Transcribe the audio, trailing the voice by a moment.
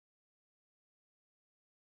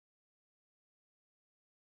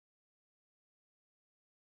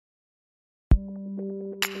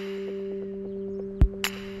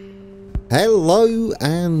Hello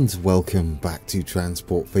and welcome back to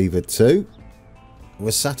Transport Fever 2.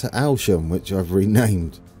 We're sat at Aylsham, which I've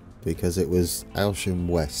renamed because it was Aylsham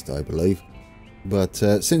West, I believe. But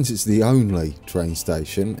since it's the only train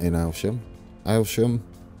station in Aylsham, Aylsham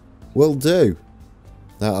will do.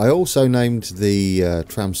 I also named the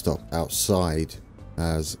tram stop outside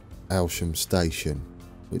as Aylsham Station,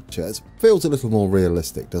 which feels a little more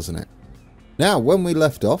realistic, doesn't it? Now, when we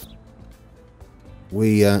left off,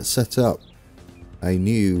 we set up a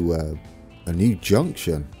new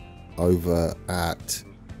junction over at...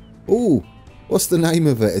 Ooh, what's the name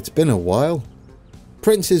of it? It's been a while.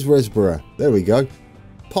 Prince's Risborough. There we go.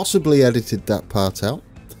 Possibly edited that part out.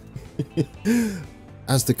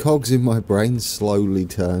 As the cogs in my brain slowly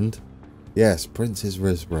turned. Yes, Prince's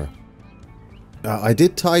Risborough. I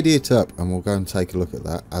did tidy it up, and we'll go and take a look at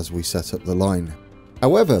that as we set up the line.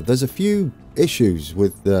 However, there's a few issues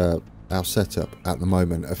with our setup at the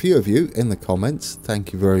moment. A few of you in the comments,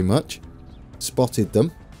 thank you very much, spotted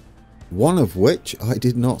them. One of which I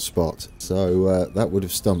did not spot, so that would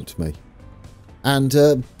have stumped me. And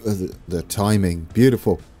the timing,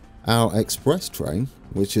 beautiful. Our express train,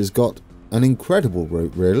 which has got an incredible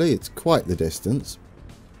route really, it's quite the distance.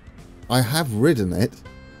 I have ridden it,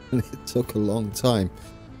 and it took a long time.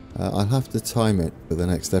 I'll have to time it for the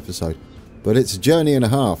next episode. But it's a journey and a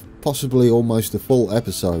half, possibly almost a full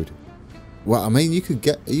episode. Well, I mean, you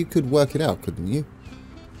could work it out, couldn't you?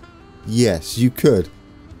 Yes, you could.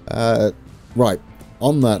 Right,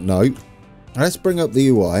 on that note, let's bring up the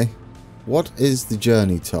UI. What is the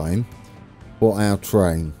journey time for our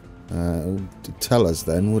train? Tell us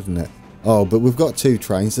then, wouldn't it? Oh, but we've got two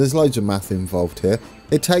trains. There's loads of math involved here.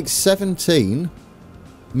 It takes 17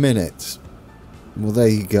 minutes. Well, there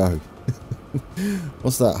you go.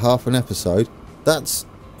 What's that, half an episode? That's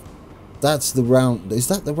the round... Is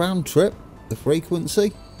that the round trip? The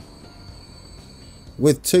frequency?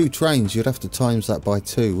 With two trains, you'd have to times that by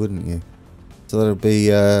 2, wouldn't you? So that would be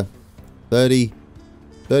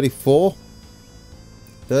 34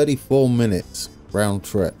 minutes round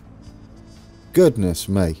trip. Goodness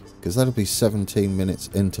me, because that'll be 17 minutes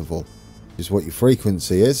interval, which is what your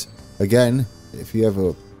frequency is. Again, if you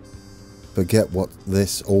ever forget what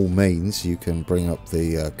this all means, you can bring up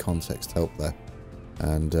the context help there.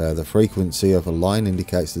 And the frequency of a line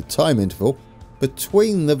indicates the time interval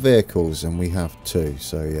between the vehicles, and we have 2.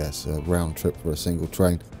 So yes, a round trip for a single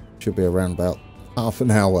train should be around about half an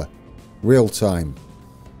hour, real time.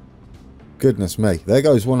 Goodness me, there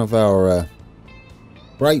goes one of our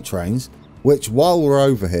freight trains, which while we're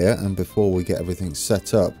over here and before we get everything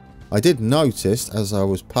set up, I did notice as I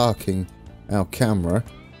was parking our camera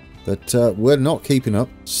that we're not keeping up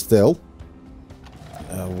still.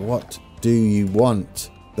 What do you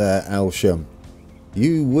want there, Aylsham?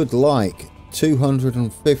 You would like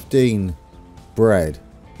 215 bread,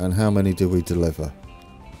 and how many do we deliver?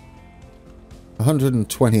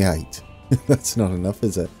 128. That's not enough,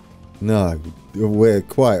 is it? No, we're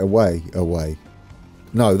quite a way away.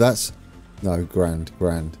 No, that's... No, grand.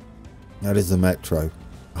 That is the metro.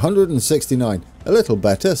 169. A little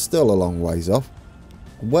better, still a long ways off.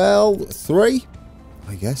 Well, 3?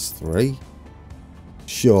 I guess 3.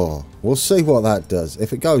 Sure, we'll see what that does.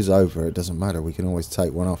 If it goes over, it doesn't matter. We can always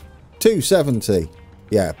take one off. 270.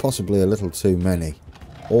 Yeah, possibly a little too many.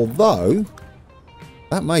 Although,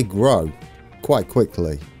 that may grow quite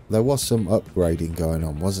quickly. There was some upgrading going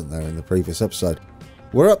on, wasn't there, in the previous episode.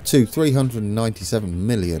 We're up to 397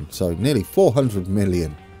 million, so nearly 400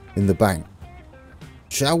 million in the bank.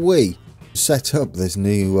 Shall we set up this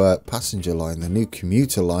new passenger line, the new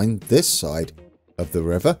commuter line this side of the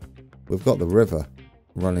river? We've got the river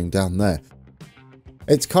running down there.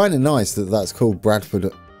 It's kind of nice that that's called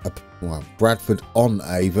Bradford, well, Bradford on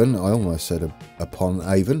Avon. I almost said upon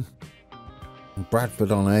Avon.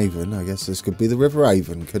 Bradford on Avon. I guess this could be the River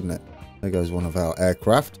Avon, couldn't it? There goes one of our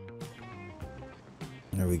aircraft.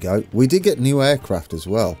 There we go. We did get new aircraft as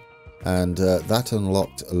well, and that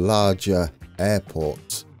unlocked larger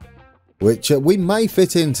airports, which we may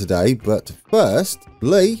fit in today. But first,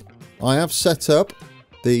 Leigh, I have set up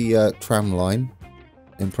the tram line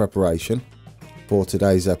in preparation for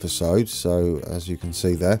today's episode. So as you can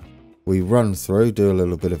see there, we run through, do a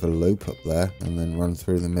little bit of a loop up there, and then run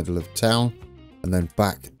through the middle of town and then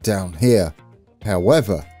back down here.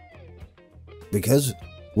 However, because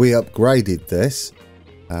we upgraded this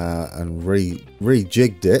and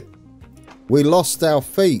rejigged it, we lost our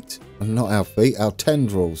feet. Not our feet, our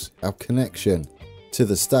tendrils, our connection to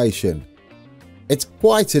the station. It's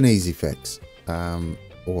quite an easy fix.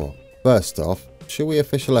 Or first off, shall we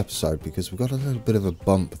official episode? Because we've got a little bit of a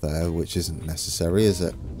bump there, which isn't necessary, is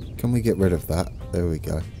it? Can we get rid of that? There we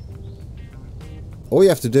go. all you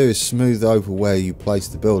have to do is smooth over where you place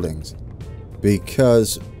the buildings,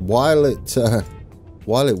 because while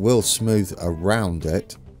it will smooth around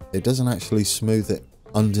it, it doesn't actually smooth it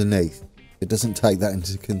underneath. It doesn't take that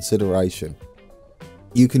into consideration.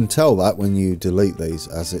 You can tell that when you delete these,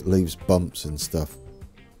 as it leaves bumps and stuff.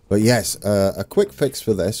 But yes, a quick fix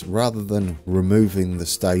for this, rather than removing the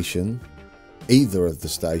station, either of the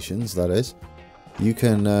stations that is, you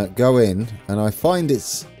can go in, and I find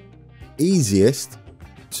it's easiest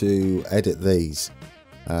to edit these,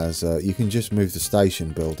 as you can just move the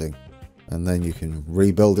station building and then you can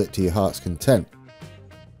rebuild it to your heart's content.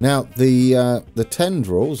 Now the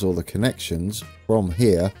tendrils, or the connections from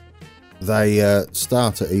here, they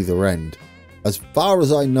start at either end. As far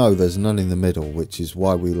as I know, there's none in the middle, which is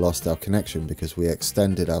why we lost our connection, because we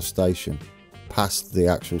extended our station past the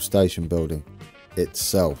actual station building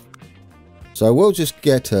itself. So we'll just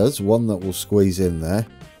get us one that will squeeze in there.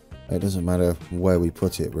 It doesn't matter where we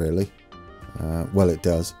put it, really. Well, it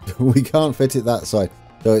does. We can't fit it that side,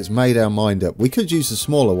 so it's made our mind up. We could use a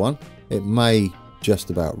smaller one. It may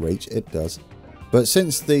just about reach. It does. But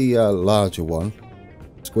since the larger one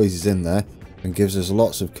squeezes in there and gives us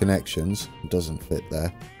lots of connections, it doesn't fit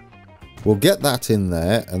there, we'll get that in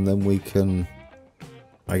there, and then we can,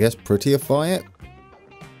 I guess, prettyify it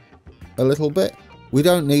a little bit. We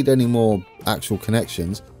don't need any more actual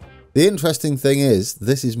connections. The interesting thing is,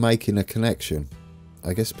 this is making a connection,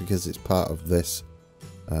 I guess because it's part of this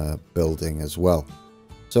building as well.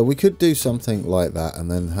 So we could do something like that, and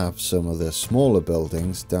then have some of the smaller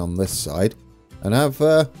buildings down this side, and have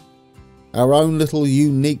our own little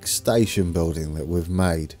unique station building that we've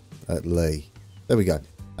made at Leigh. There we go.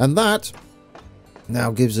 And that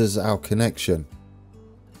now gives us our connection.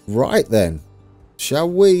 Right then, shall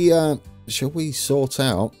we sort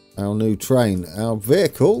out our new train? Our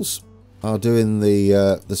vehicles are doing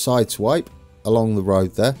the side swipe along the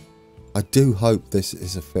road there. I do hope this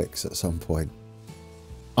is a fix at some point.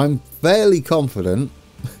 I'm fairly confident.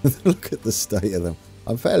 Look at the state of them.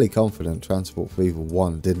 I'm fairly confident Transport Fever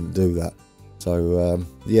 1 didn't do that. So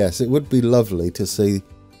yes, it would be lovely to see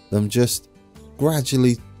them just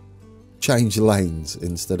gradually change lanes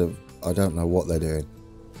instead of, I don't know what they're doing.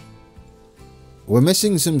 We're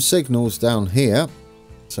missing some signals down here,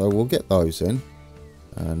 so we'll get those in.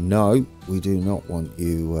 No, we do not want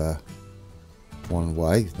you one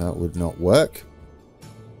way. That would not work.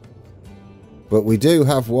 But we do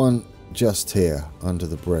have one just here under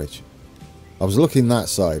the bridge. I was looking that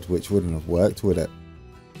side, which wouldn't have worked, would it?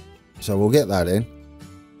 So we'll get that in.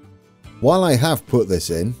 While I have put this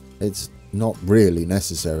in, it's not really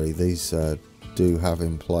necessary. These do have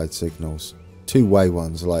implied signals, two-way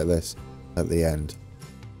ones like this at the end.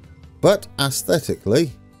 But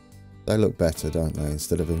aesthetically, they look better, don't they,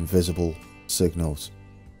 instead of invisible signals.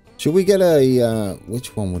 Should we get a,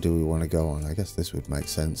 which one do we want to go on? I guess this would make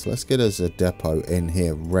sense. Let's get us a depot in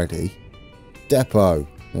here ready. Depot.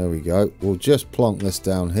 There we go. We'll just plonk this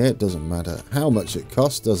down here. It doesn't matter how much it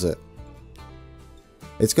costs, does it?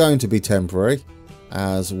 It's going to be temporary,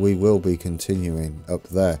 as we will be continuing up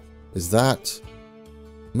there. Is that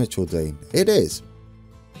Mitchell Dean? It is.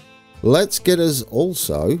 Let's get us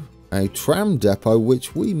also a tram depot,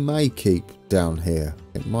 which we may keep down here.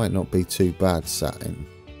 It might not be too bad sat in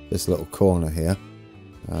this little corner here,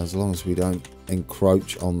 as long as we don't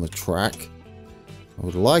encroach on the track. I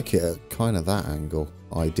would like it at kind of that angle,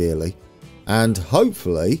 ideally, and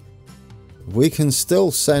hopefully we can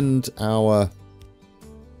still send our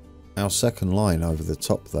second line over the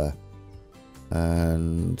top there,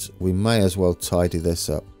 and we may as well tidy this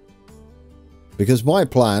up, because my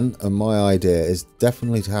plan and my idea is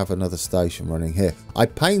definitely to have another station running here. I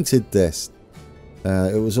painted this,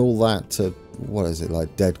 it was all that what is it,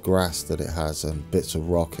 like dead grass that it has, and bits of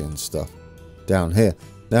rock and stuff down here.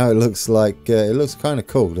 Now it looks like it looks kind of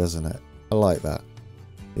cool, doesn't it? I like that.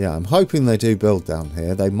 Yeah, I'm hoping they do build down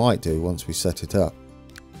here. They might do once we set it up.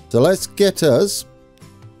 So let's get us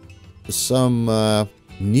some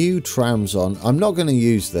new trams on. I'm not going to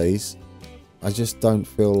use these. I just don't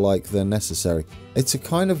feel like they're necessary. It's a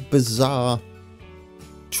kind of bizarre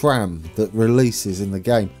tram that releases in the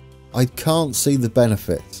game. I can't see the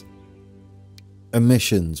benefits.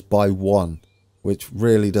 Emissions by 1, which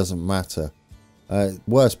really doesn't matter.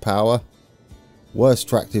 Worse power, worse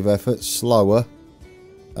tractive effort, slower.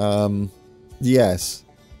 Yes.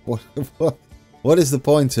 What is the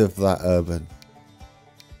point of that, Urban?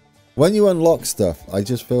 When you unlock stuff, I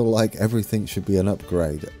just feel like everything should be an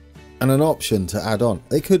upgrade and an option to add on.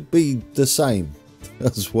 It could be the same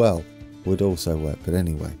as well, would also work, but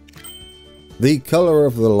anyway. The colour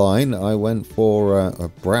of the line, I went for a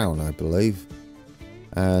brown, I believe.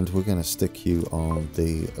 And we're going to stick you on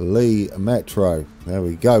the Leigh Metro. There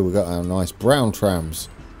we go. We've got our nice brown trams.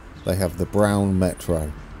 They have the brown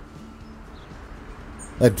Metro.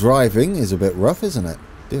 Their driving is a bit rough, isn't it?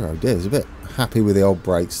 Dear oh dear, he's a bit happy with the old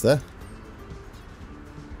brakes there.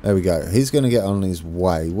 There we go. He's going to get on his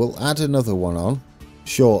way. We'll add another one on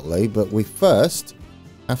shortly, but we first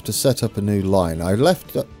have to set up a new line. I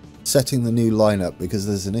left setting the new line up because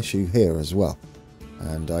there's an issue here as well,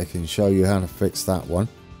 and I can show you how to fix that one.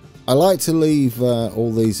 I like to leave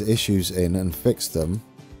all these issues in and fix them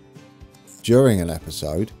during an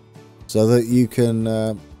episode so that you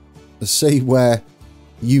can see where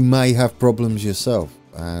you may have problems yourself,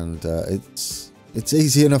 and it's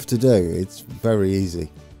easy enough to do. It's very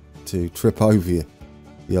easy to trip over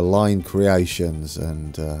your line creations,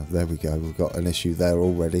 and there we go. We've got an issue there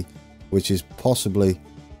already, which is possibly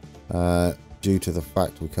due to the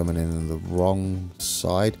fact we're coming in on the wrong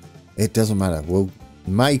side. It doesn't matter. We'll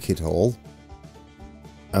make it all,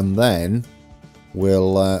 and then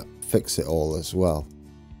we'll fix it all as well.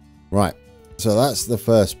 Right, so that's the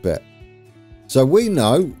first bit. So we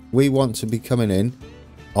know we want to be coming in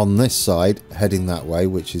on this side, heading that way,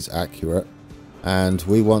 which is accurate, and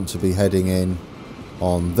we want to be heading in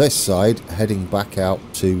on this side, heading back out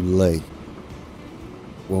to Leigh.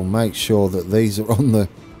 We'll make sure that these are on the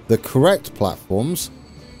correct platforms.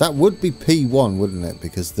 That would be P1, wouldn't it?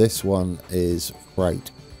 Because this one is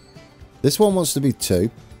freight. This one wants to be 2,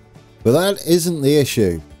 but that isn't the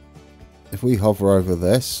issue. If we hover over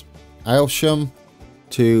this, Aylsham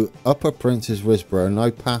to Upper Princes Risborough, no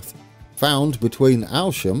path found between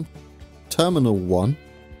Aylsham Terminal 1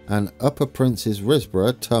 and Upper Princes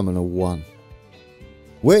Risborough Terminal 1.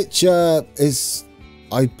 Which is,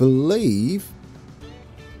 I believe,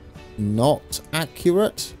 not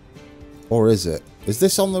accurate. Or is it? Is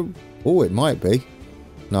this on the... Oh, it might be.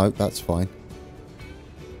 No, that's fine.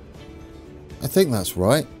 I think that's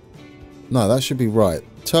right. No, that should be right.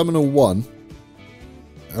 Terminal 1.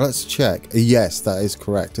 Let's check. Yes, that is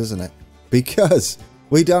correct, isn't it? Because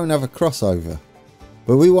we don't have a crossover.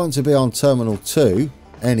 But we want to be on Terminal 2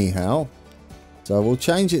 anyhow. So we'll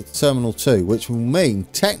change it to Terminal 2, which will mean,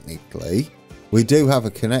 technically, we do have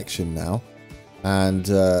a connection now. And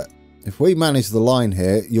if we manage the line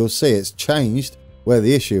here, you'll see it's changed where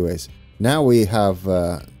the issue is. Now we have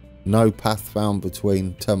no path found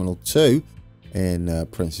between Terminal 2 in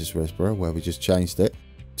Princes Risborough, where we just changed it,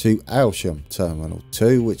 to Aylsham Terminal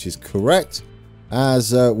 2, which is correct,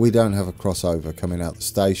 as we don't have a crossover coming out the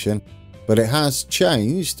station. But it has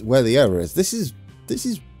changed where the error is. This is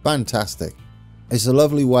fantastic. It's a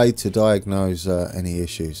lovely way to diagnose any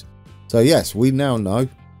issues. So yes, we now know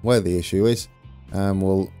where the issue is, and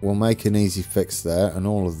we'll make an easy fix there, and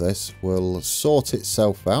all of this will sort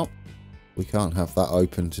itself out. We can't have that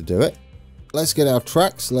open to do it. Let's get our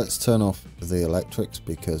tracks. Let's turn off the electrics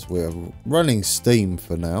because we're running steam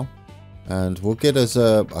for now, and we'll get us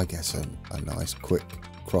I guess a nice quick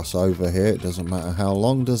crossover here. It doesn't matter how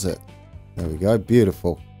long, does it? There we go,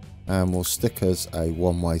 beautiful. And we'll stick us a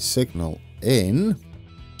one-way signal in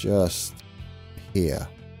just here.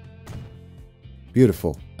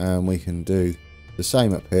 Beautiful. And we can do the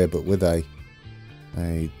same up here, but with a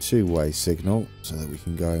two-way signal so that we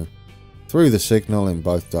can go through the signal in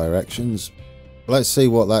both directions. Let's see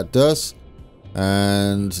what that does.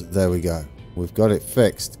 And there we go. We've got it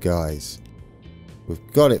fixed, guys.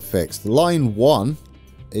 We've got it fixed. Line 1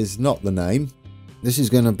 is not the name. This is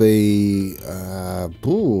going to be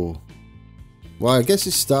well, I guess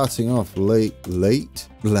it's starting off late.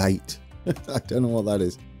 I don't know what that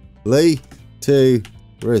is. Leigh to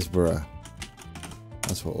Risborough.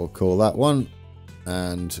 That's what we'll call that one.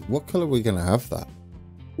 And what colour are we going to have that?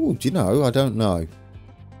 Oh, do you know? I don't know.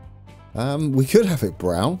 We could have it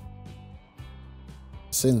brown,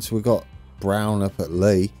 since we got brown up at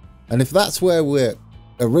Leigh. And if that's where we're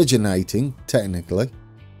originating, technically,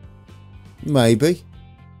 maybe.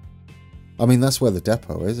 I mean, that's where the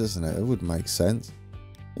depot is, isn't it? It would make sense.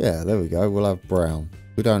 Yeah, there we go. We'll have brown.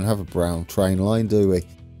 We don't have a brown train line, do we?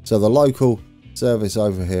 So the local service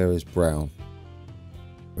over here is brown.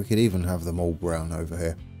 We could even have them all brown over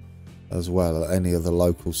here as well, any of the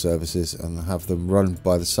local services, and have them run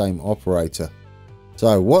by the same operator.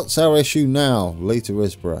 So what's our issue now? Leigh to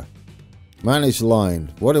Risborough. Manage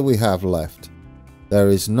line. What do we have left? There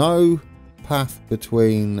is no path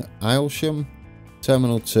between Aylsham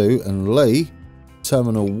Terminal 2 and Leigh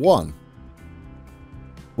Terminal 1.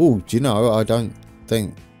 Oh, do you know, I don't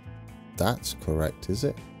think that's correct, is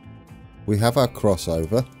it? We have our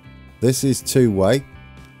crossover. This is two-way.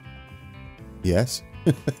 Yes.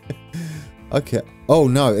 Okay. Oh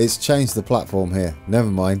no, it's changed the platform here. Never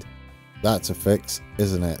mind. That's a fix,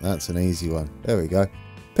 isn't it? That's an easy one. There we go.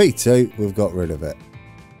 P2, we've got rid of it.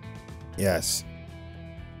 Yes.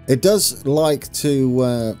 It does like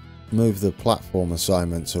to move the platform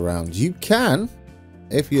assignments around. You can,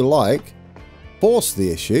 if you like, force the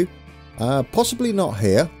issue. Possibly not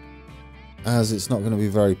here, as it's not going to be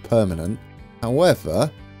very permanent.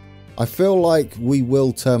 However, I feel like we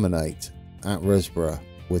will terminate at Risborough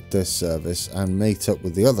with this service and meet up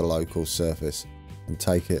with the other local service and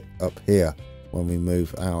take it up here when we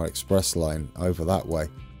move our express line over that way.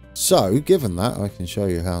 So, given that, I can show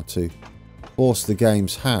you how to force the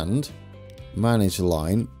game's hand, manage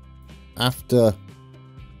line, after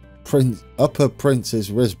Upper Princess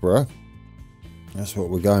Risborough. That's what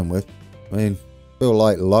we're going with. I mean, feel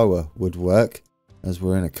like lower would work as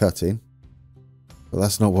we're in a cutting. But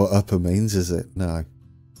that's not what upper means, is it? No.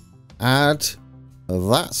 Add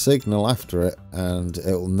that signal after it and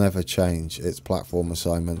it will never change its platform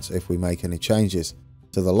assignments if we make any changes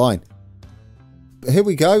to the line. But here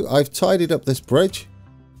we go. I've tidied up this bridge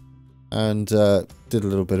and did a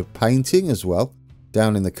little bit of painting as well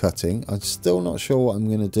down in the cutting. I'm still not sure what I'm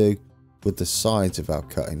going to do with the sides of our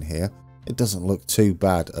cutting here. It doesn't look too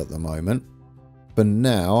bad at the moment. For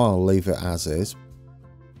now, I'll leave it as is.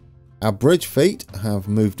 Our bridge feet have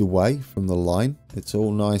moved away from the line. It's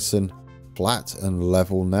all nice and flat and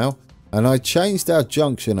level now. And I changed our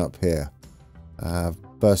junction up here.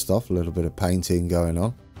 First off, a little bit of painting going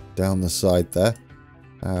on down the side there.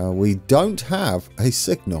 We don't have a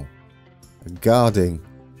signal guarding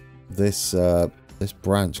this this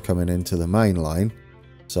branch coming into the main line.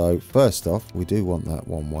 So first off, we do want that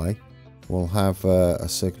one way. We'll have a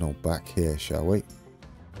signal back here, shall we?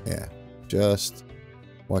 Yeah, just...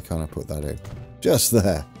 Why can't I put that in? Just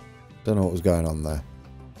there. Don't know what was going on there.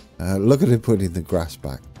 Look at him putting the grass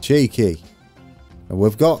back. Cheeky. And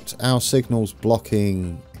we've got our signals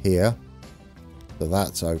blocking here. So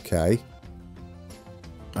that's okay.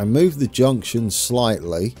 I moved the junction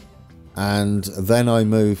slightly. And then I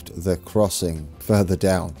moved the crossing further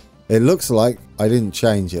down. It looks like I didn't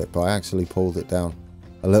change it, but I actually pulled it down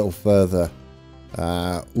a little further.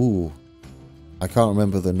 Ooh. I can't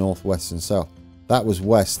remember the northwest and south. That was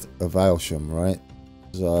west of Aylsham, right?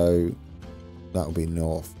 So that'll be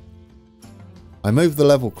north. I moved the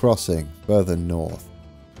level crossing further north.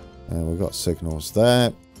 And we've got signals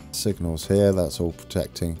there. Signals here. That's all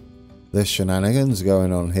protecting the shenanigans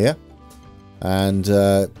going on here. And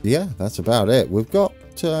yeah, that's about it. We've got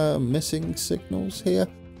missing signals here.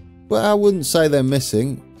 Well, I wouldn't say they're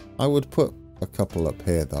missing. I would put a couple up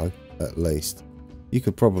here, though, at least. You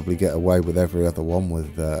could probably get away with every other one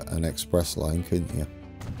with an express line, couldn't you?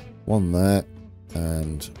 One there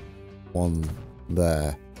and one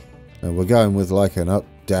there. And we're going with like an up,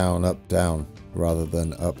 down, rather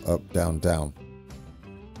than up, down.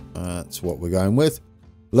 That's what we're going with.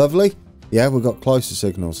 Lovely. Yeah, we've got closer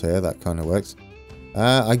signals here. That kind of works.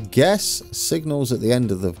 I guess signals at the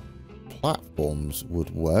end of the platforms would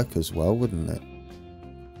work as well, wouldn't it?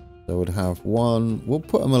 So we'd have one. We'll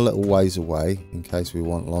put them a little ways away in case we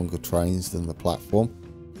want longer trains than the platform.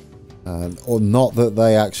 Or not that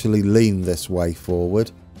they actually lean this way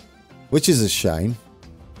forward, which is a shame.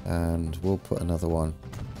 And we'll put another one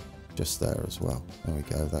just there as well. There we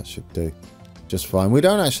go. That should do just fine. We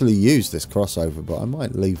don't actually use this crossover, but I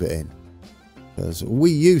might leave it in. Because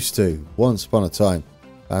we used to, once upon a time,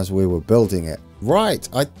 as we were building it. Right,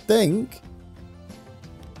 I think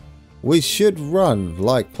we should run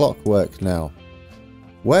like clockwork now.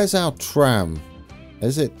 Where's our tram?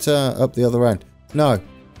 Is it up the other end? No,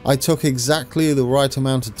 I took exactly the right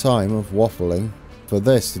amount of time of waffling for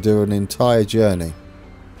this to do an entire journey.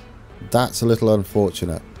 That's a little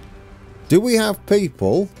unfortunate. Do we have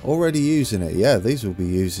people already using it? Yeah, these will be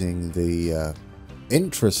using the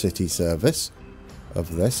intra-city service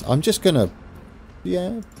of this. I'm just gonna,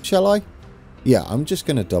 yeah, shall I? Yeah, I'm just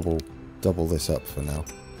gonna double this up for now.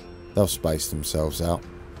 They'll space themselves out.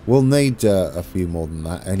 We'll need a few more than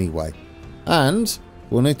that anyway, and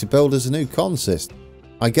we'll need to build us a new consist.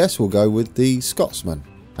 I guess we'll go with the Scotsman,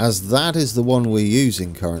 as that is the one we're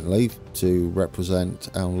using currently to represent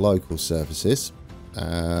our local services,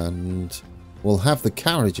 and we'll have the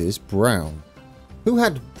carriages brown. Who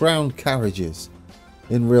had brown carriages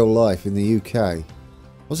in real life in the UK?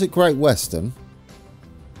 Was it Great Western?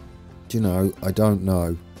 Do you know? I don't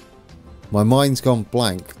know. My mind's gone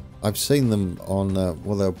blank. I've seen them on,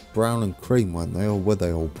 well, they're brown and cream, weren't they? Or were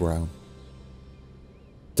they all brown?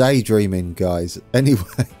 Daydreaming, guys.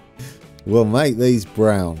 Anyway, we'll make these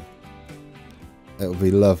brown. It'll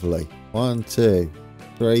be lovely. 1, 2,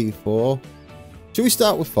 3, 4. Should we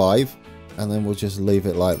start with 5? And then we'll just leave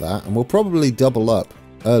it like that. And we'll probably double up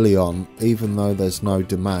early on, even though there's no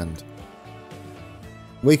demand.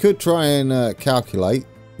 We could try and calculate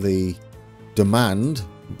the demand,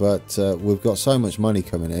 but we've got so much money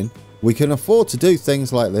coming in. We can afford to do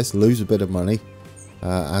things like this, lose a bit of money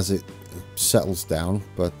as it settles down,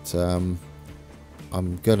 but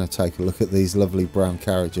I'm going to take a look at these lovely brown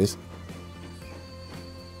carriages.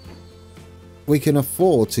 We can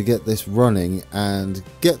afford to get this running and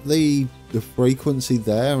get the frequency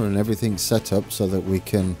there and everything set up so that we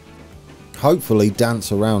can hopefully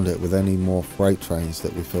dance around it with any more freight trains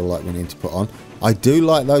that we feel like we need to put on. I do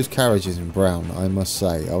like those carriages in brown, I must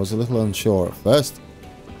say. I was a little unsure at first,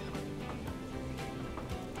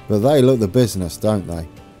 but they look the business, don't they?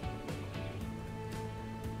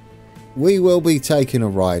 We will be taking a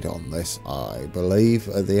ride on this, I believe,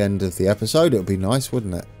 at the end of the episode. It would be nice,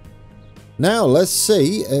 wouldn't it? Now, let's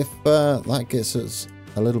see if that gets us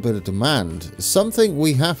a little bit of demand. Something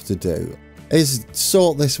we have to do is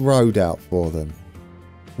sort this road out for them.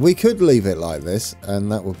 We could leave it like this,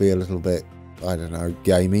 and that would be a little bit, I don't know,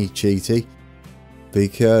 gamey, cheaty,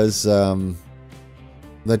 because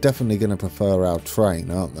they're definitely going to prefer our train,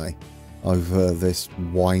 aren't they, over this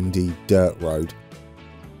windy dirt road.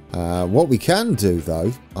 What we can do,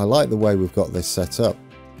 though, I like the way we've got this set up,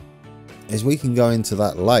 is we can go into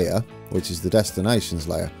that layer, which is the destinations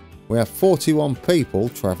layer. We have 41 people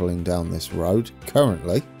travelling down this road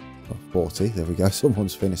currently. Oh, 40, there we go,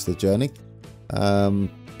 someone's finished the journey.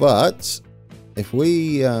 But if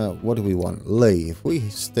we, what do we want? Leigh. If we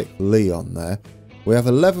stick Leigh on there, we have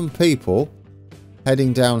 11 people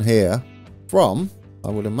heading down here from, I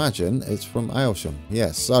would imagine, it's from Aylsham.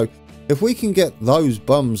 Yes, so if we can get those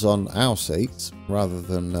bums on our seats rather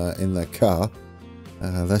than in their car,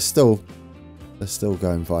 they're still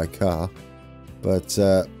going via car. But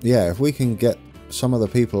yeah, if we can get some of the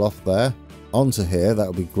people off there onto here, that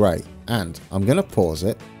would be great. And I'm going to pause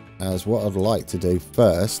it, as what I'd like to do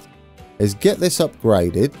first is get this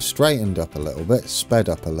upgraded, straightened up a little bit, sped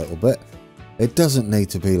up a little bit. It doesn't need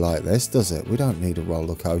to be like this, does it? We don't need a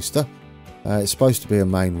roller coaster. It's supposed to be a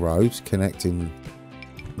main road connecting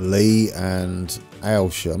Leigh and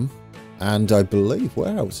Aylsham. And I believe,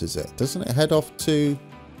 where else is it? Doesn't it head off to...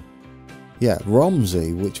 yeah,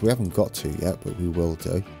 Romsey, which we haven't got to yet, but we will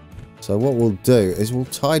do. So what we'll do is we'll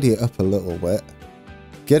tidy it up a little bit.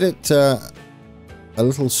 Get it a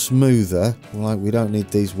little smoother, like we don't need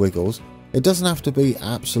these wiggles. It doesn't have to be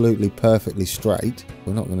absolutely perfectly straight.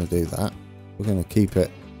 We're not going to do that. We're going to keep it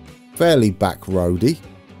fairly back roady.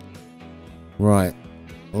 Right,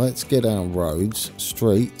 let's get our roads,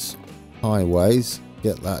 streets, highways,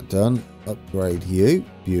 get that done. Upgrade you,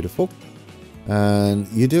 beautiful. And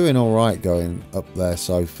you're doing all right going up there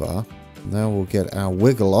so far. Now we'll get our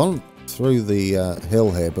wiggle on through the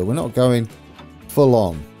hill here, but we're not going full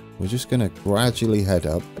on. We're just going to gradually head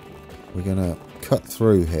up. We're going to cut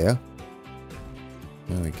through here.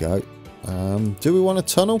 There we go. Do we want a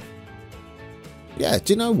tunnel? Yeah,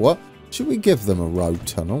 do you know what? Should we give them a road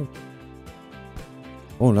tunnel?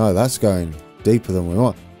 Oh no, that's going deeper than we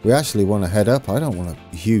want. We actually want to head up. I don't want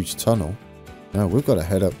a huge tunnel. No, we've got to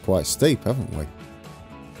head up quite steep, haven't we?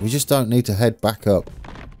 We just don't need to head back up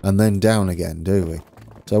and then down again, do we?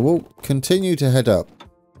 So we'll continue to head up.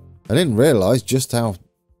 I didn't realise just how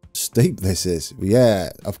steep this is.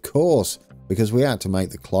 Yeah, of course, because we had to make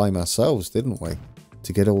the climb ourselves, didn't we?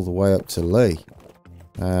 To get all the way up to Leigh.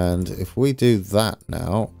 And if we do that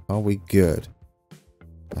now, are we good?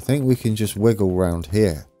 I think we can just wiggle round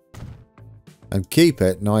here and keep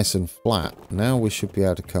it nice and flat. Now we should be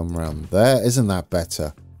able to come round there. Isn't that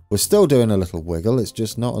better? We're still doing a little wiggle. It's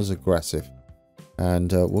just not as aggressive.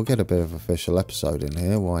 And we'll get a bit of official episode in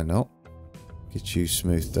here. Why not? Get you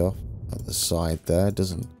smoothed off at the side there.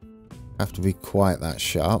 Doesn't have to be quite that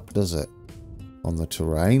sharp, does it? On the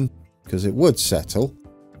terrain. Because it would settle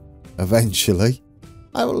eventually.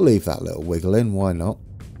 I will leave that little wiggle in. Why not?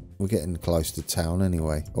 We're getting close to town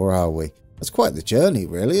anyway. Or are we? That's quite the journey,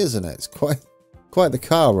 really, isn't it? It's quite the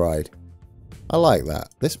car ride. I like that.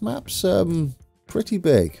 This map's pretty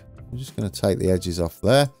big. I'm just going to take the edges off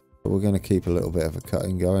there, but we're going to keep a little bit of a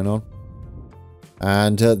cutting going on.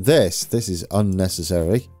 And this is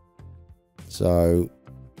unnecessary. So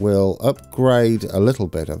we'll upgrade a little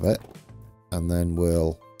bit of it, and then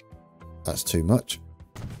that's too much.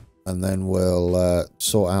 And then we'll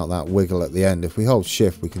sort out that wiggle at the end. If we hold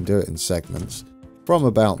shift, we can do it in segments. From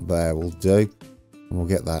about there will do. And we'll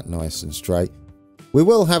get that nice and straight. We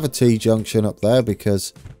will have a T-junction up there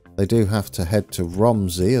because they do have to head to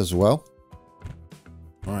Romsey as well.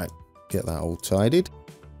 Alright, get that all tidied.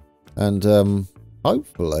 And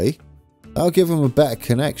hopefully I'll give them a better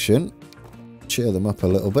connection. Cheer them up a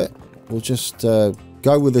little bit. We'll just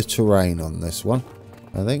go with the terrain on this one.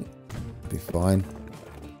 I think be fine.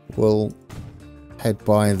 We'll head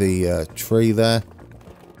by the tree there,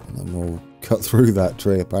 and then we'll cut through that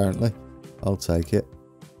tree apparently. I'll take it.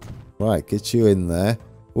 Right, get you in there.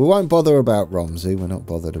 We won't bother about Romsey. We're not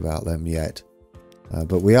bothered about them yet.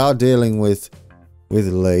 But we are dealing with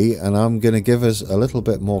Leigh, and I'm going to give us a little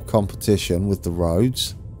bit more competition with the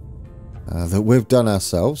roads that we've done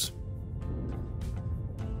ourselves.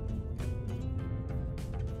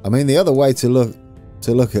 I mean, the other way to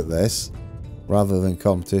look at this, rather than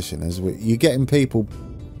competition, is you're getting people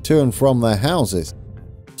to and from their houses.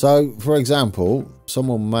 So, for example,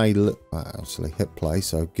 someone may actually hit play,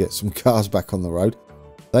 so get some cars back on the road.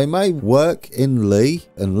 They may work in Leigh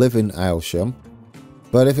and live in Aylsham,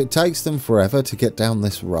 but if it takes them forever to get down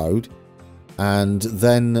this road, and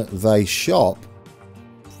then they shop,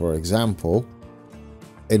 for example,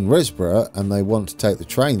 in Risborough, and they want to take the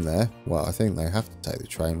train there, well, I think they have to take the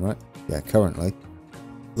train, right? Yeah, currently.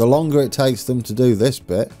 The longer it takes them to do this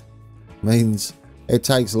bit means it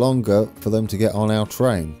takes longer for them to get on our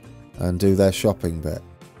train and do their shopping bit.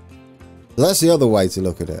 So that's the other way to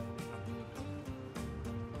look at it.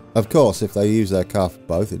 Of course, if they use their car for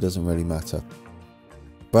both, it doesn't really matter.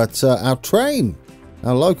 But our train,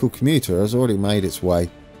 our local commuter, has already made its way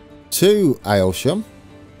to Aylsham.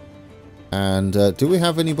 And do we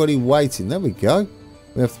have anybody waiting? There we go.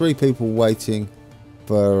 We have 3 people waiting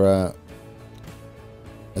for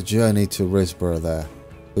a journey to Risborough there,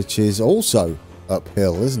 which is also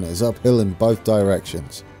uphill, isn't it? It's uphill in both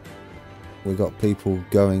directions. We've got people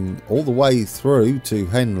going all the way through to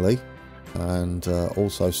Henley and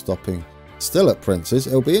also stopping still at Prince's.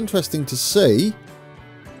 It'll be interesting to see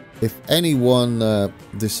if anyone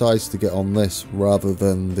decides to get on this rather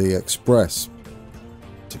than the express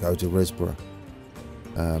to go to Risborough.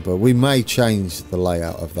 But we may change the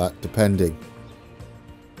layout of that depending.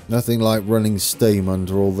 Nothing like running steam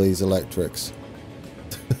under all these electrics.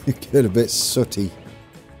 Get a bit sooty.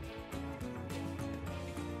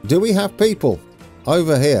 Do we have people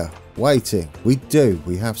over here waiting? We do.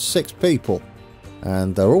 We have 6 people,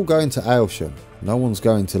 and they're all going to Aylsham. No one's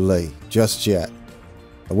going to Leigh just yet.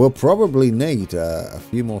 We'll probably need a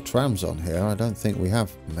few more trams on here. I don't think we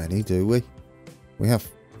have many, do we? We have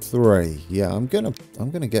 3. Yeah, I'm gonna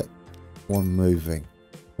get one moving.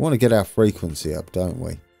 We want to get our frequency up, don't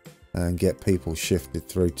we? And get people shifted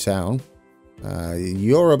through town.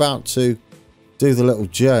 You're about to do the little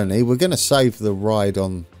journey. We're going to save the ride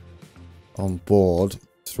on board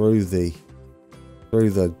through the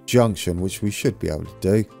junction, which we should be able to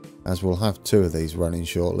do, as we'll have 2 of these running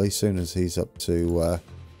shortly. As soon as he's up to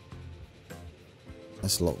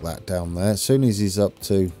let's lock that down there. As soon as he's up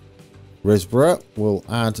to Risborough, we'll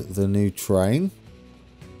add the new train.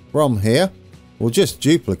 From here, we'll just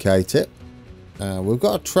duplicate it. We've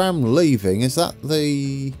got a tram leaving. Is that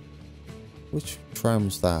the... Which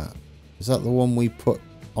tram's that? Is that the one we put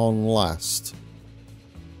on last?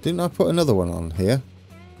 Didn't I put another one on here?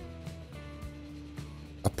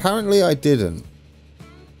 Apparently I didn't.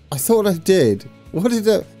 I thought I did.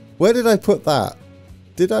 Where did I put that?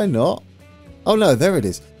 Did I not? Oh no, there it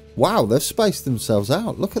is. Wow, they've spaced themselves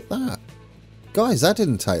out. Look at that. Guys, that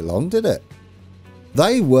didn't take long, did it?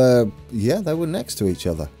 They were next to each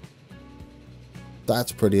other.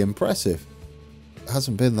 That's pretty impressive. It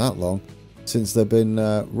hasn't been that long since they've been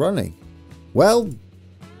running. Well,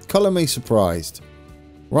 colour me surprised.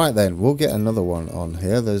 Right then, we'll get another one on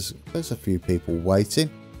here. There's a few people waiting.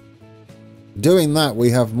 Doing that,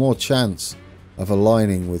 we have more chance of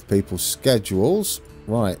aligning with people's schedules.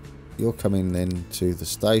 Right, you're coming into the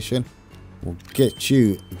station. We'll get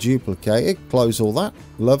you duplicated. Close all that.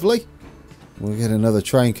 Lovely. We'll get another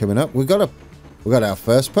train coming up. We got our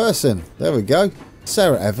first person. There we go.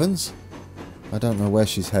 Sarah Evans. I don't know where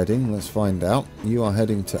she's heading. Let's find out. You are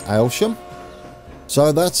heading to Aylsham.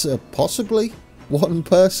 So that's possibly one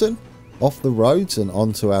person off the roads and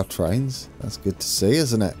onto our trains. That's good to see,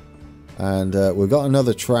 isn't it? And we've got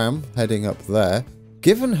another tram heading up there.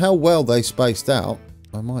 Given how well they spaced out,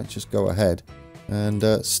 I might just go ahead and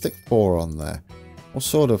stick 4 on there. What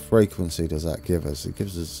sort of frequency does that give us? It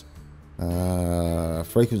gives us a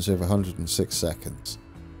frequency of 106 seconds.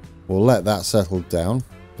 We'll let that settle down,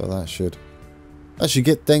 but that should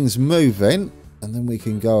get things moving, and then we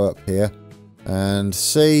can go up here and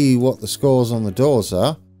see what the scores on the doors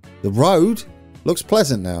are. The road looks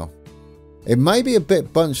pleasant now. It may be a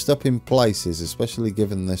bit bunched up in places, especially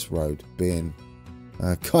given this road being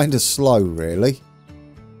kind of slow, really.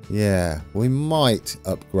 Yeah, we might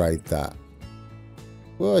upgrade that.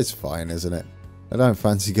 Well, it's fine, isn't it? I don't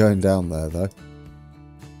fancy going down there, though.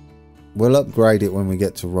 We'll upgrade it when we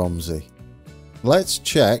get to Romsey. let's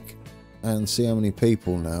check and see how many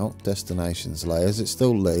people now. Destinations Leigh. Is it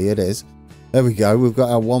still Leigh? It is. There we go. We've got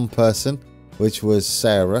our one person, which was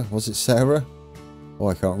Sarah. Was it Sarah? Oh,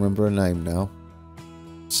 I can't remember her name now.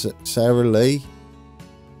 Sarah Leigh.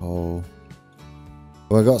 Oh.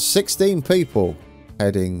 We've got 16 people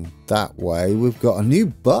heading that way. We've got a new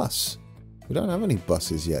bus. We don't have any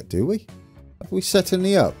buses yet, do we? Have we set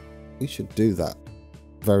any up? We should do that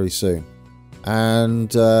very soon.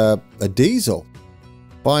 And a diesel.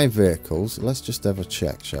 5 vehicles. Let's just have a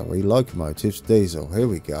check, shall we? Locomotives, diesel. Here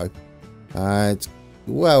we go.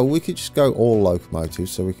 Well, we could just go all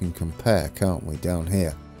locomotives so we can compare, can't we, down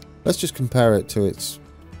here? Let's just compare it to its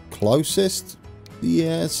closest.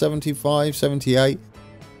 Yeah, 75, 78.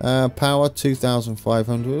 Power,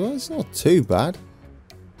 2,500. Well, it's not too bad.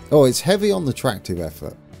 Oh, it's heavy on the tractive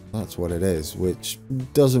effort. That's what it is, which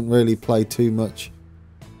doesn't really play too much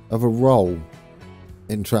of a role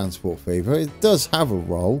in Transport Fever. It does have a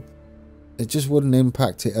role. It just wouldn't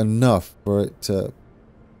impact it enough for it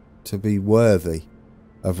to be worthy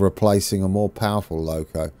of replacing a more powerful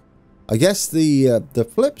loco. I guess the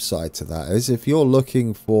flip side to that is if you're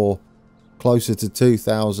looking for closer to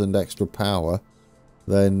 2,000 extra power,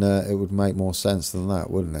 then it would make more sense than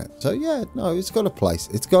that, wouldn't it? So yeah, no, it's got a place.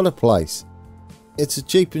 It's got a place. It's a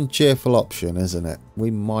cheap and cheerful option, isn't it?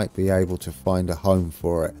 We might be able to find a home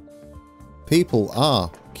for it. People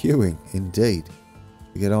are queuing, indeed,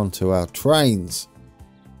 to get onto our trains.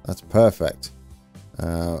 That's perfect.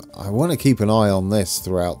 I want to keep an eye on this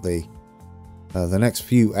throughout the next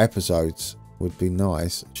few episodes. Would be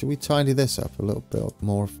nice. Should we tidy this up a little bit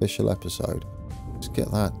more official episode? Just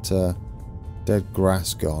get that dead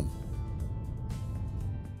grass gone.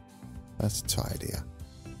 That's tidier.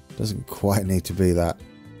 Doesn't quite need to be that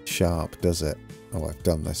sharp, does it? Oh, I've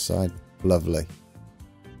done this side. Lovely.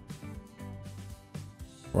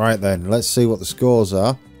 Right then, let's see what the scores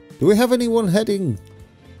are. Do we have anyone heading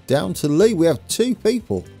down to Leigh? We have 2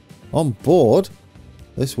 people on board.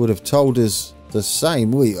 This would have told us the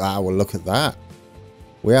same. Well, look at that.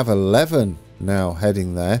 We have 11 now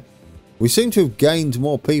heading there. We seem to have gained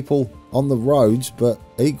more people on the roads, but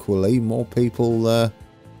equally more people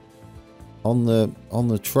on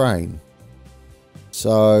the train.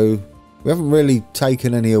 So we haven't really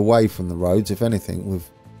taken any away from the roads. If anything,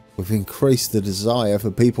 we've increased the desire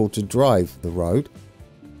for people to drive the road.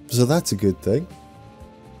 So that's a good thing.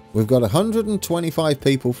 We've got 125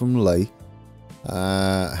 people from Leigh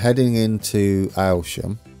heading into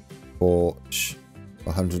Aylsham for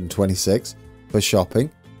 126 for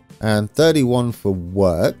shopping and 31 for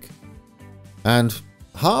work. And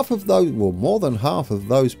half of those, well, more than half of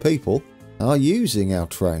those people are using our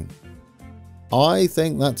train. I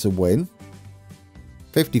think that's a win.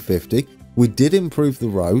 50-50. We did improve the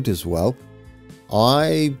road as well.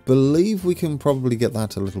 I believe we can probably get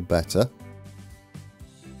that a little better.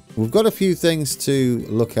 We've got a few things to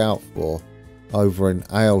look out for over in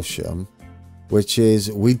Aylsham, which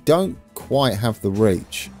is we don't quite have the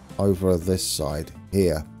reach over this side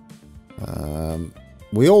here.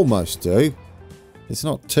 We almost do. It's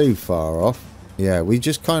not too far off. Yeah, we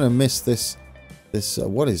just kind of missed this.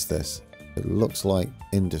 What is this? It looks like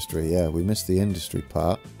industry. Yeah, we missed the industry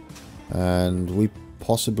part. And we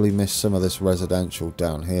possibly missed some of this residential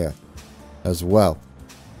down here as well.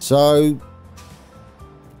 So,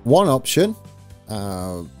 one option,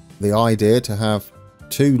 the idea to have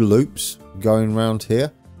 2 loops going around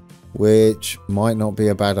here, which might not be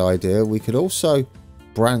a bad idea. We could also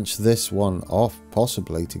branch this one off,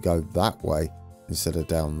 possibly to go that way instead of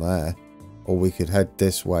down there. Or we could head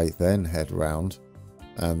this way, then head round.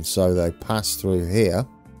 And so they pass through here.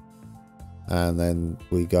 And then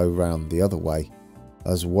we go round the other way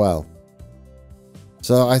as well.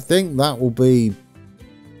 So I think that will be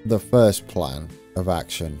the first plan of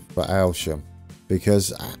action for Aylsham.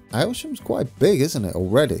 Because Aylsham's quite big, isn't it,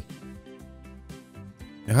 already?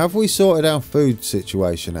 Have we sorted our food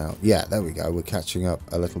situation out? Yeah, there we go. We're catching up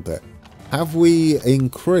a little bit. Have we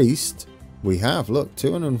increased? We have. Look,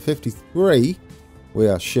 253 we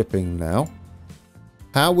are shipping now.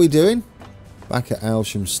 How are we doing? Back at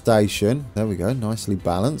Aylsham Station. There we go. Nicely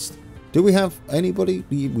balanced. Do we have anybody?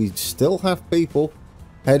 We still have people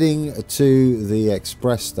heading to the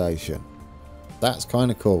express station. That's kind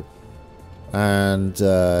of cool. And,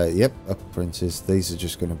 yep, up Princes. These are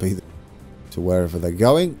just going to be to wherever they're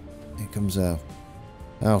going. Here comes our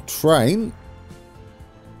train.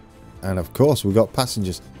 And, of course, we've got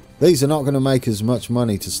passengers. These are not going to make as much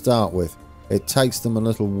money to start with. It takes them a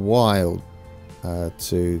little while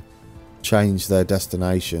to change their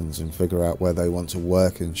destinations and figure out where they want to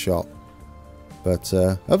work and shop. But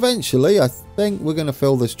eventually, I think we're going to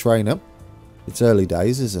fill this train up. It's early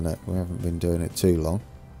days, isn't it? We haven't been doing it too long.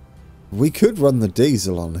 We could run the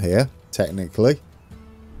diesel on here, technically.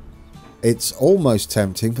 It's almost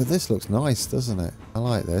tempting, but this looks nice, doesn't it? I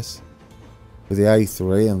like this. With the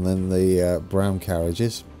A3 and then the brown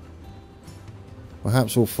carriages.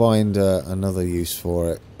 Perhaps we'll find another use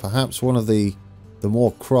for it. Perhaps one of the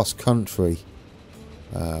more cross-country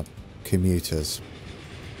commuters.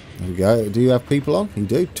 There we go. Do you have people on? You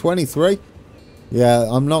do? 23? Yeah,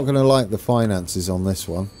 I'm not going to like the finances on this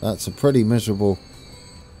one. That's a pretty miserable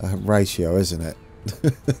ratio, isn't it?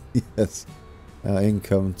 Yes.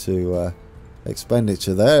 Income to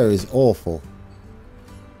expenditure there is awful.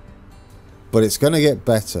 But it's going to get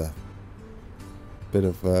better. Bit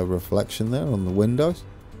of reflection there on the windows.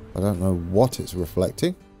 I don't know what it's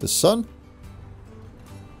reflecting. The sun?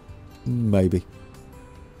 Maybe.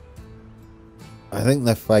 I think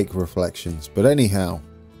they're fake reflections. But anyhow.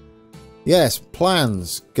 Yes,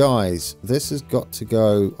 plans, guys. This has got to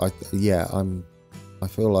go. I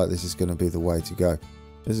feel like this is going to be the way to go.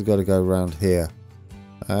 This has got to go around here.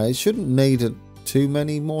 It shouldn't need too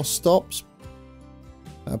many more stops.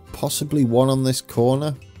 Possibly one on this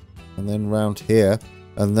corner. And then round here.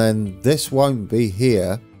 And then this won't be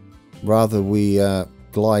here. Rather we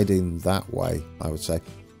glide in that way, I would say.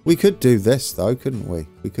 We could do this though, couldn't we?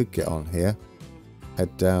 We could get on here.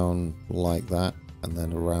 Head down like that. And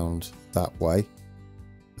then around that way.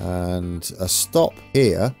 And a stop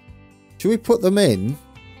here. Should we put them in?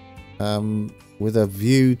 With a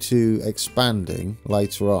view to expanding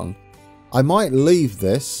later on. I might leave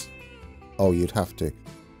this. Oh, you'd have to.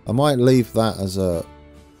 I might leave that as a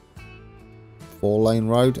 4-lane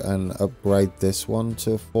road and upgrade this one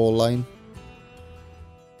to 4-lane.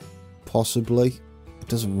 Possibly. It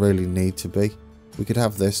doesn't really need to be. We could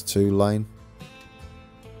have this 2-lane.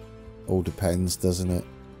 All depends, doesn't it?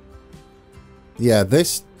 Yeah,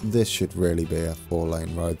 this should really be a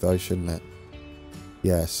 4-lane road though, shouldn't it?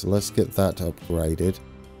 Yes, let's get that upgraded.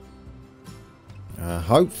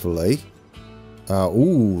 Hopefully.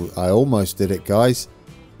 Ooh, I almost did it, guys.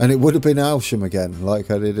 And it would have been Alsham again, like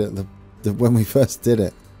I did at when we first did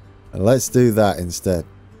it. And let's do that instead.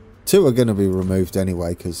 2 are going to be removed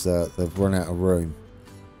anyway, because they've run out of room.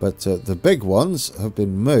 But the big ones have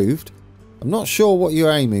been moved. I'm not sure what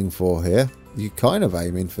you're aiming for here. You're kind of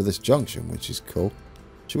aiming for this junction, which is cool.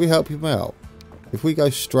 Should we help you out? If we go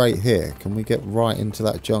straight here, can we get right into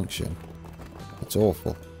that junction? That's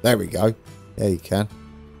awful. There we go. Yeah, you can.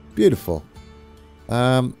 Beautiful.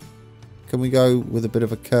 Can we go with a bit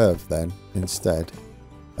of a curve then instead?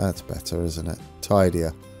 That's better, isn't it?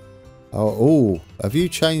 Tidier. Oh, have you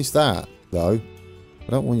changed that though? I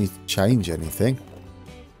don't want you to change anything.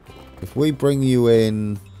 If we bring you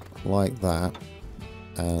in like that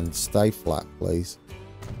and stay flat, please.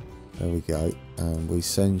 There we go. And we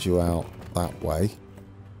send you out that way.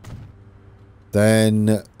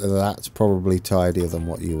 Then that's probably tidier than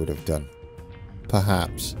what you would have done.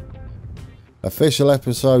 Perhaps. Official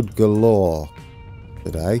episode galore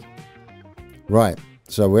today. Right.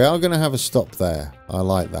 So we are going to have a stop there. I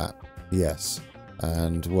like that. Yes.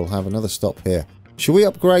 And we'll have another stop here. Should we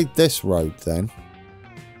upgrade this road then?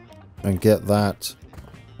 And get that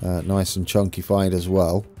nice and chunkified as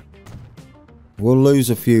well. We'll lose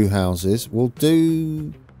a few houses. We'll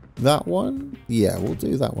do that one. Yeah, we'll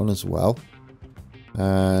do that one as well.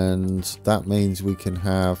 And that means we can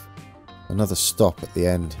have another stop at the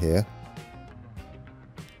end here.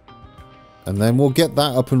 And then we'll get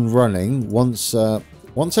that up and running once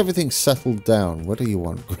everything's settled down. What do you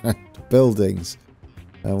want? Buildings.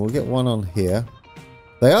 And we'll get one on here.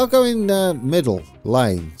 They are going middle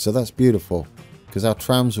lane, so that's beautiful. Because our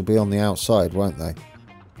trams will be on the outside, won't they?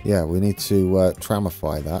 Yeah, we need to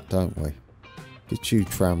tramify that, don't we? Get you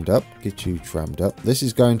trammed up. Get you trammed up. This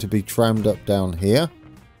is going to be trammed up down here.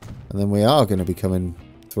 And then we are going to be coming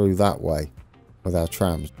through that way with our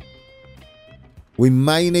trams. We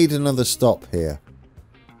may need another stop here.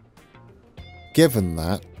 Given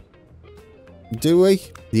that. Do we?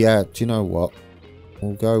 Yeah, do you know what?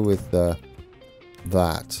 We'll go with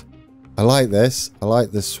that. I like this. I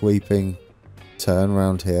like the sweeping turn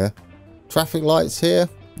around here. Traffic lights here.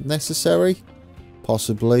 Necessary?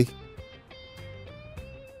 Possibly.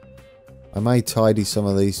 I may tidy some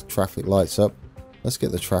of these traffic lights up. Let's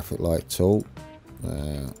get the traffic light tool.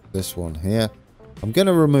 This one here. I'm going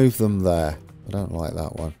to remove them there. I don't like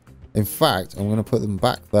that one. In fact, I'm going to put them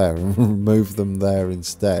back there and remove them there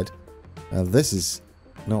instead. This is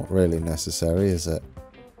not really necessary, is it?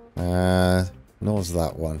 Nor's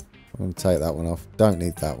that one. I'm going to take that one off. Don't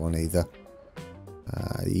need that one either.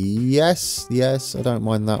 Yes, I don't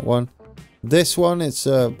mind that one. This one, it's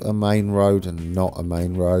a main road and not a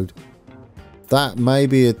main road. that may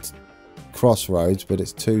be a crossroads, but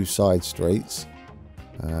it's 2 side streets.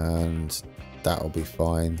 And that'll be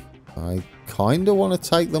fine. I kind of want to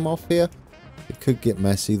take them off here. It could get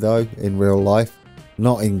messy though in real life.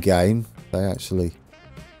 Not in game. They actually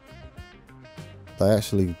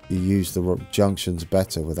use the junctions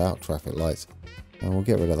better without traffic lights. And we'll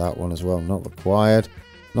get rid of that one as well. Not required.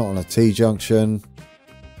 Not on a T-junction.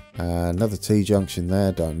 Another T-junction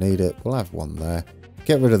there. Don't need it. We'll have one there.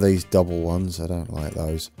 Get rid of these double ones. I don't like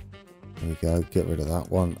those. There we go. Get rid of that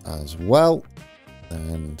one as well.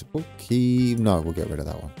 And we'll keep... No, we'll get rid of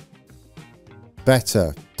that one.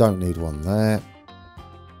 Better. Don't need one there.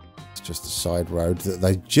 It's just a side road that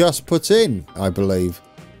they just put in, I believe.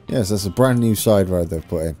 Yes, that's a brand new side road they've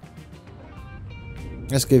put in.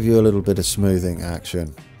 Let's give you a little bit of smoothing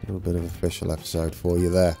action. A little bit of official episode for you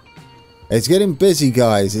there. It's getting busy,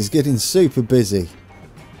 guys. It's getting super busy.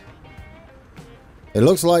 It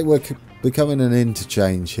looks like we're becoming an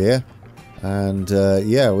interchange here. And,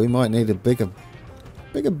 yeah, we might need a bigger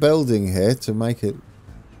building here to make it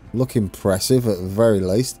look impressive at the very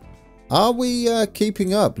least. Are we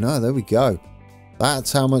keeping up? No, there we go.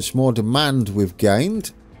 That's how much more demand we've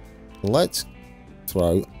gained. Let's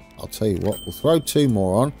throw, I'll tell you what, we'll throw 2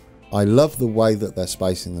 more on. I love the way that they're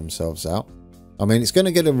spacing themselves out. I mean, it's going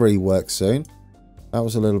to get a rework soon. That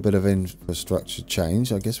was a little bit of infrastructure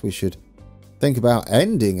change. I guess we should think about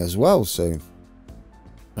ending as well soon.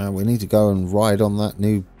 We need to go and ride on that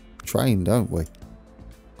new train, don't we?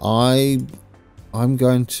 I'm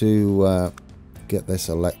going to get this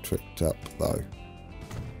electric up though,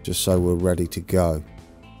 just so we're ready to go.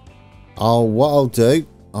 What I'll do,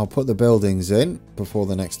 I'll put the buildings in before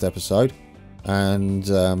the next episode, and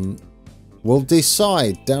we'll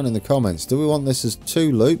decide down in the comments, do we want this as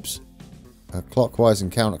 2 loops, a clockwise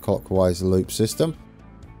and counterclockwise loop system,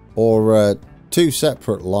 or 2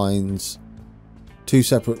 separate lines, 2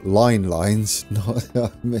 separate lines, not,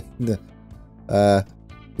 I mean, that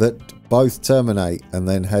both terminate and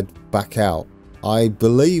then head back out. I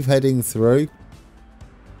believe heading through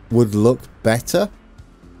would look better.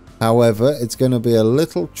 However, it's going to be a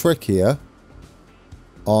little trickier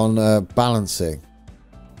on balancing.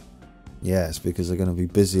 Yes, because they're going to be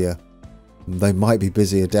busier. They might be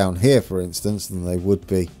busier down here, for instance, than they would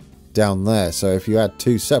be down there. So if you had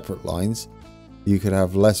 2 separate lines, you could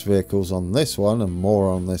have less vehicles on this one and more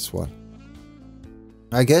on this one.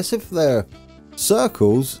 I guess if they're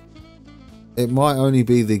circles, it might only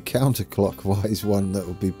be the counterclockwise one that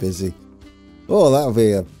would be busy. Oh, that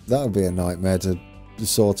would be a nightmare to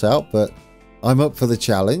sort out, but I'm up for the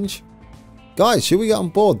challenge. Guys, should we get on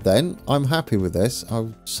board then? I'm happy with this.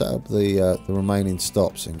 I'll set up the remaining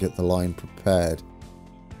stops and get the line prepared.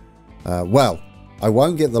 Well, I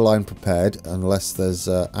won't get the line prepared unless there's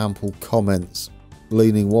ample comments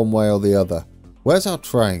leaning one way or the other. Where's our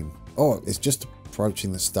train? Oh, it's just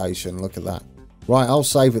approaching the station. Look at that. Right, I'll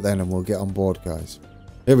save it then and we'll get on board, guys.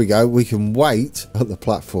 Here we go. We can wait at the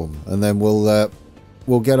platform and then we'll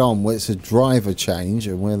get on. It's a driver change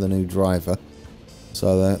and we're the new driver.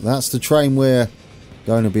 So that's the train we're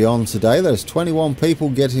going to be on today. There's 21 people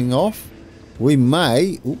getting off. We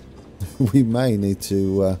may need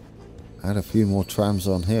to add a few more trams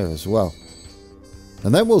on here as well.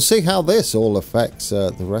 And then we'll see how this all affects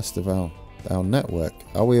the rest of our network.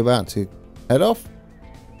 Are we about to head off?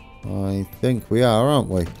 I think we are, aren't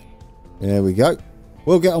we? There we go.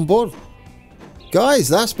 We'll get on board. Guys,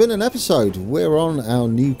 that's been an episode. We're on our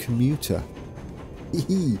new commuter.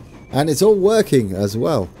 And it's all working as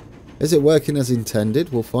well. Is it working as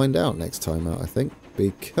intended? We'll find out next time out, I think.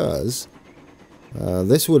 Because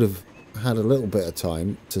this would have had a little bit of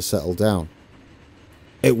time to settle down.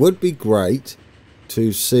 It would be great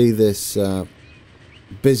to see this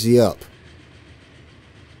busy up.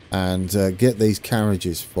 And get these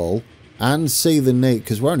carriages full. And see the need,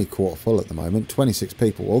 because we're only quarter full at the moment, 26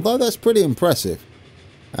 people. Although that's pretty impressive,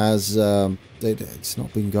 as it's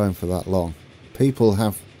not been going for that long. People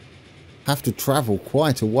have to travel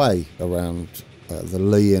quite a way around the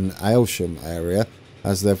Leigh and Aylsham area,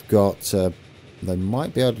 as they've got, they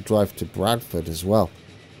might be able to drive to Bradford as well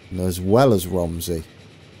as Romsey.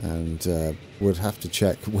 And would have to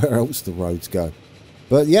check where else the roads go.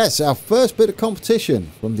 But yes, our first bit of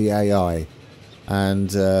competition from the AI.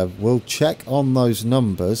 And we'll check on those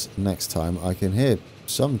numbers next time. I can hear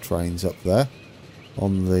some trains up there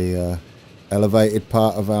on the elevated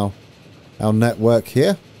part of our network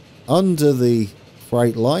here. Under the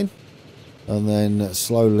freight line. And then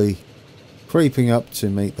slowly creeping up to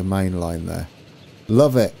meet the main line there.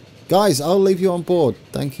 Love it. Guys, I'll leave you on board.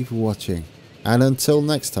 Thank you for watching. And until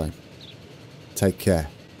next time, take care.